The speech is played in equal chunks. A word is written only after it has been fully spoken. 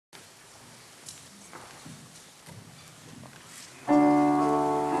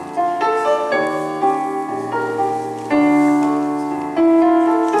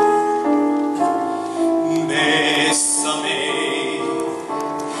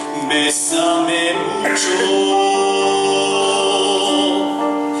Besame mucho.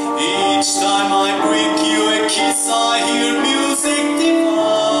 Each time I bring you a kiss, I hear music divine.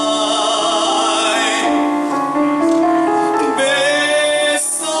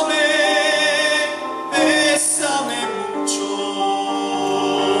 Besame, besame mucho.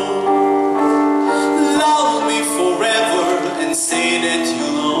 Love me forever and say that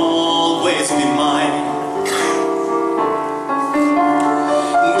you'll always be mine.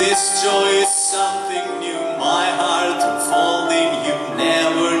 This joy is something new, my heart unfolding. You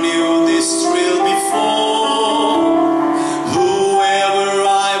never knew this thrill before. Whoever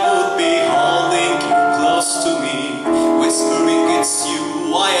I would be holding you close to me, whispering it's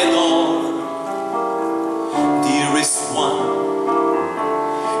you I adore. Dearest one,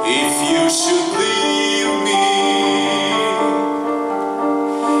 if you should leave me,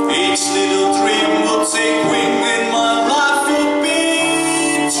 each little dream will take wing and my life will be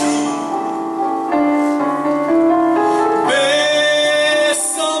true.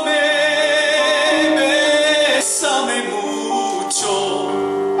 Besame, besame mucho.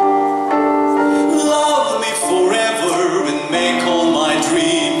 Love me forever and make all my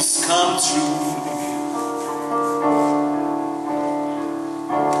dreams come true.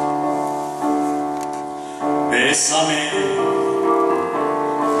 Besame,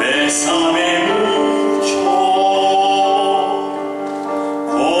 besame mucho.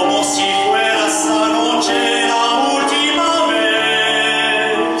 Como si fuera esta noche la última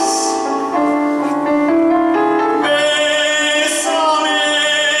vez. Besame,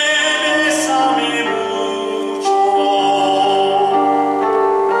 besame mucho.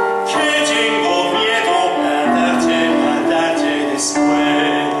 Que tengo miedo perderte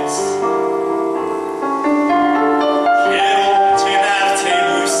después. Quiero tenerte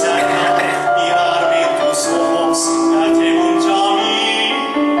muy cerca, mirarme en tus ojos, darte mucho a mí.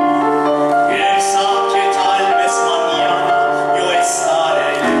 Piensa que tal vez mañana yo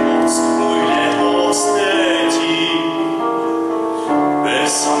estaré lejos, muy lejos de ti.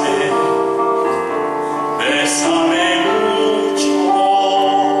 Bésame, bésame mucho.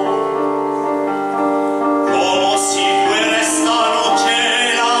 Como si fuera esta noche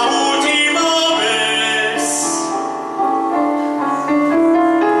la última vez.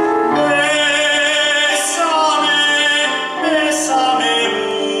 Besame, besame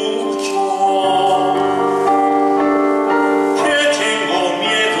mucho. Que tengo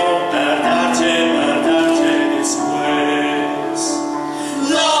miedo perderte después.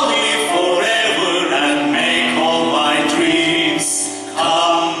 Love me forever and make all my dreams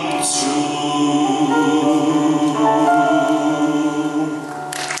come true.